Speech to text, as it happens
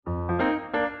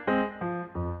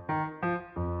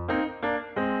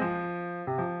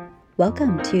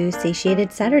Welcome to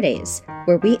Satiated Saturdays,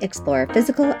 where we explore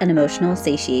physical and emotional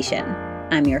satiation.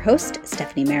 I'm your host,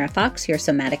 Stephanie Mara Fox, your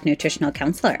somatic nutritional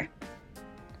counselor.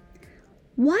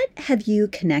 What have you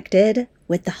connected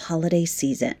with the holiday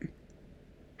season?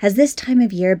 Has this time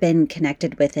of year been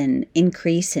connected with an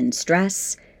increase in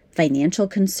stress, financial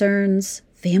concerns,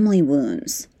 family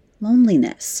wounds,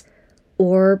 loneliness,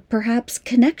 or perhaps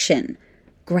connection,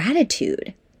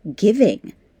 gratitude,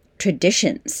 giving,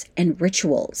 traditions, and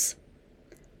rituals?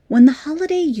 When the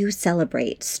holiday you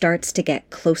celebrate starts to get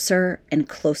closer and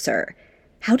closer,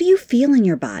 how do you feel in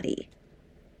your body?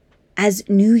 As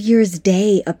New Year's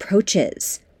Day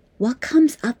approaches, what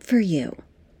comes up for you?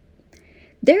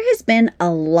 There has been a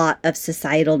lot of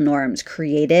societal norms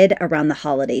created around the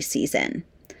holiday season.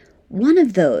 One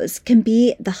of those can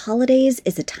be the holidays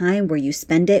is a time where you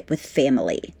spend it with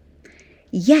family.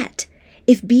 Yet,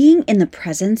 if being in the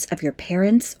presence of your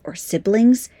parents or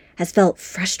siblings has felt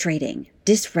frustrating,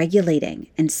 dysregulating,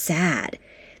 and sad,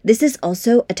 this is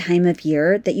also a time of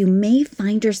year that you may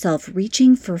find yourself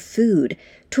reaching for food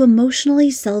to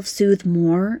emotionally self-soothe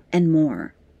more and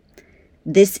more.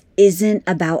 This isn't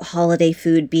about holiday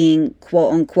food being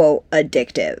quote-unquote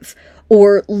addictive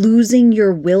or losing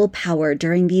your willpower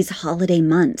during these holiday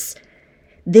months.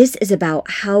 This is about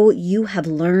how you have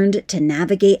learned to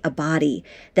navigate a body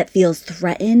that feels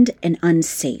threatened and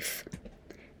unsafe.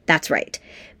 That's right.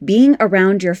 Being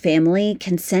around your family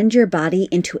can send your body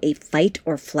into a fight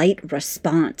or flight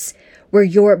response, where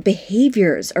your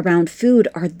behaviors around food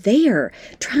are there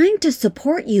trying to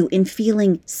support you in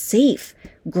feeling safe,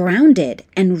 grounded,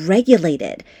 and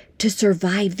regulated to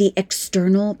survive the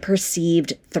external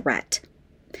perceived threat.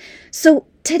 So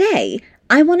today,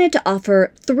 I wanted to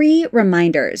offer 3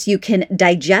 reminders you can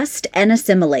digest and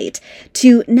assimilate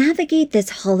to navigate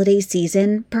this holiday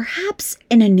season, perhaps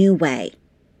in a new way.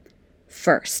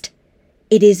 First,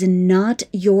 it is not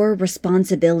your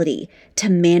responsibility to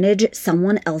manage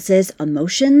someone else's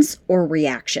emotions or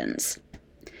reactions.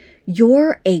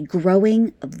 You're a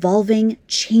growing, evolving,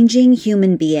 changing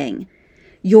human being.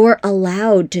 You're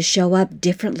allowed to show up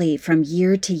differently from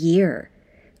year to year.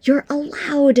 You're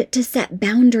allowed to set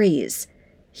boundaries.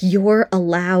 You're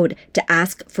allowed to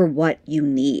ask for what you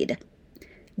need.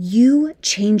 You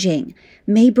changing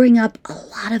may bring up a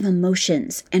lot of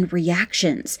emotions and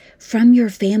reactions from your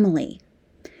family.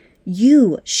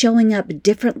 You showing up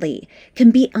differently can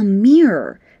be a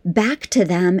mirror back to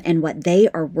them and what they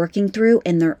are working through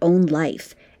in their own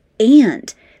life,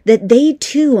 and that they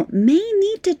too may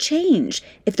need to change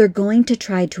if they're going to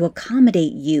try to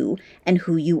accommodate you and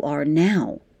who you are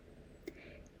now.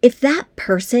 If that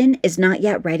person is not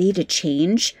yet ready to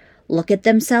change, look at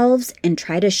themselves, and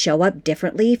try to show up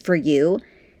differently for you,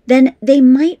 then they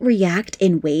might react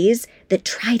in ways that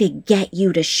try to get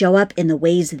you to show up in the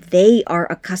ways they are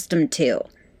accustomed to.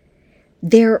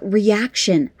 Their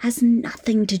reaction has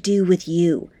nothing to do with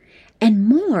you, and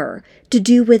more to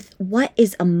do with what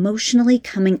is emotionally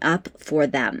coming up for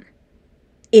them.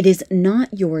 It is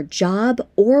not your job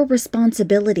or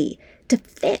responsibility to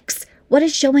fix what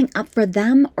is showing up for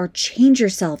them or change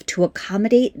yourself to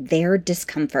accommodate their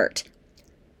discomfort.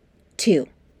 2,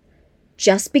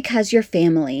 just because your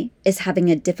family is having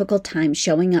a difficult time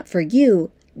showing up for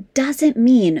you doesn't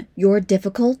mean you're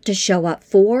difficult to show up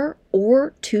for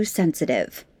or too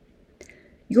sensitive.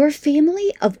 Your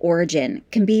family of origin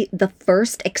can be the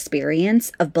first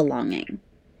experience of belonging.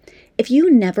 If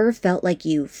you never felt like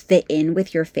you fit in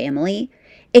with your family,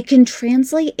 it can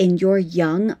translate in your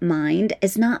young mind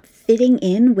as not fitting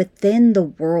in within the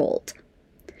world.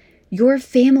 Your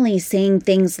family saying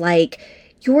things like,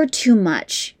 "You're too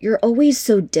much. You're always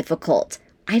so difficult.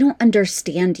 I don't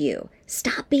understand you.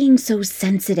 Stop being so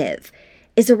sensitive,"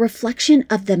 is a reflection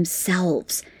of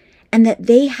themselves, and that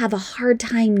they have a hard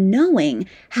time knowing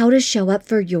how to show up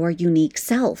for your unique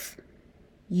self.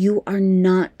 You are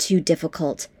not too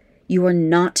difficult. You are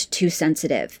not too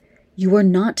sensitive. You are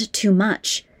not too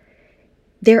much.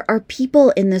 There are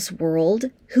people in this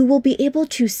world who will be able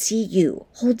to see you,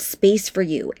 hold space for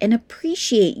you, and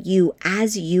appreciate you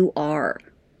as you are.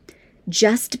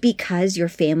 Just because your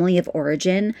family of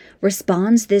origin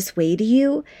responds this way to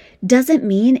you doesn't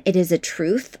mean it is a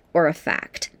truth or a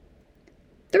fact.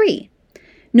 3,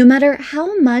 no matter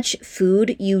how much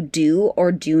food you do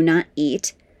or do not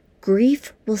eat,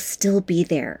 grief will still be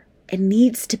there and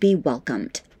needs to be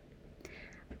welcomed.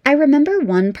 I remember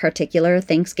one particular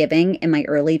Thanksgiving in my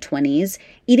early 20s,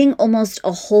 eating almost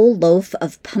a whole loaf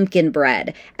of pumpkin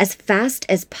bread as fast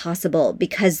as possible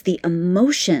because the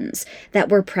emotions that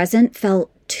were present felt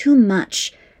too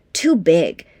much, too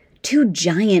big, too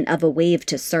giant of a wave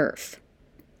to surf.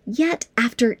 Yet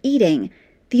after eating,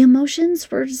 the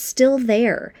emotions were still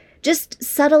there, just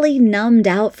subtly numbed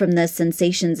out from the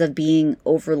sensations of being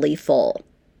overly full.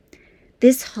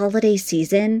 This holiday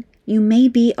season, you may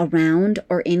be around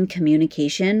or in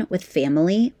communication with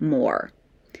family more.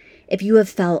 If you have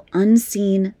felt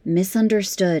unseen,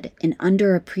 misunderstood, and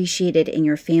underappreciated in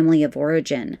your family of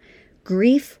origin,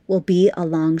 grief will be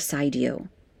alongside you.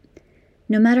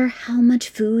 No matter how much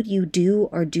food you do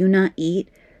or do not eat,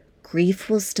 grief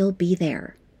will still be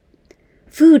there.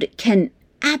 Food can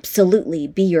absolutely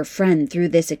be your friend through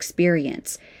this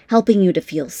experience, helping you to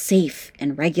feel safe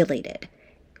and regulated.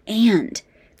 And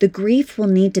the grief will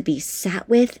need to be sat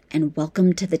with and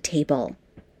welcomed to the table.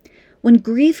 When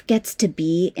grief gets to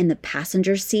be in the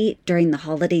passenger seat during the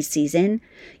holiday season,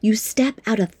 you step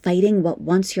out of fighting what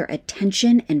wants your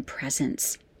attention and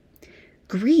presence.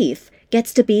 Grief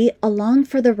gets to be along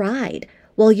for the ride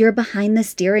while you're behind the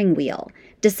steering wheel,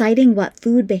 deciding what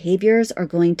food behaviors are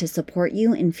going to support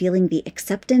you in feeling the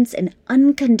acceptance and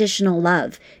unconditional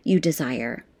love you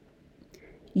desire.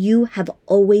 You have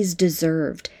always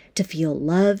deserved to feel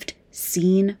loved,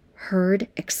 seen, heard,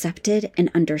 accepted,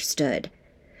 and understood.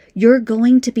 You're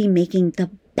going to be making the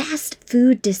best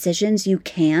food decisions you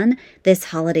can this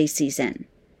holiday season.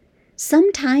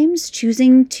 Sometimes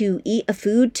choosing to eat a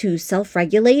food to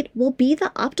self-regulate will be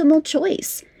the optimal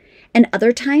choice, and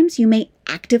other times you may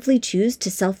actively choose to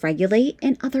self-regulate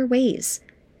in other ways.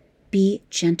 Be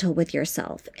gentle with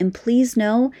yourself, and please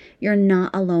know you're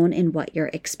not alone in what you're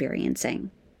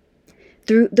experiencing.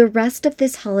 Through the rest of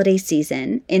this holiday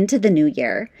season into the new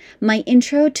year, my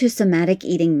Intro to Somatic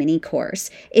Eating mini course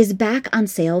is back on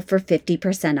sale for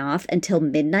 50% off until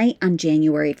midnight on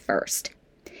January 1st.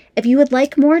 If you would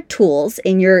like more tools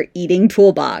in your eating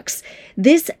toolbox,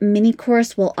 this mini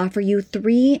course will offer you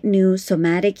 3 new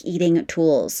somatic eating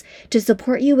tools to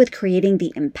support you with creating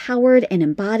the empowered and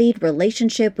embodied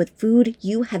relationship with food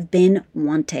you have been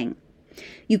wanting.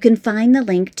 You can find the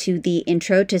link to the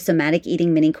Intro to Somatic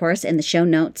Eating mini course in the show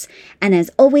notes. And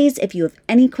as always, if you have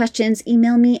any questions,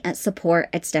 email me at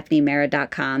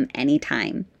support@stephaniemera.com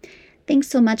anytime. Thanks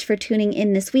so much for tuning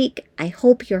in this week. I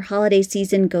hope your holiday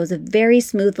season goes very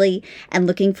smoothly and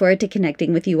looking forward to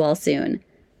connecting with you all soon.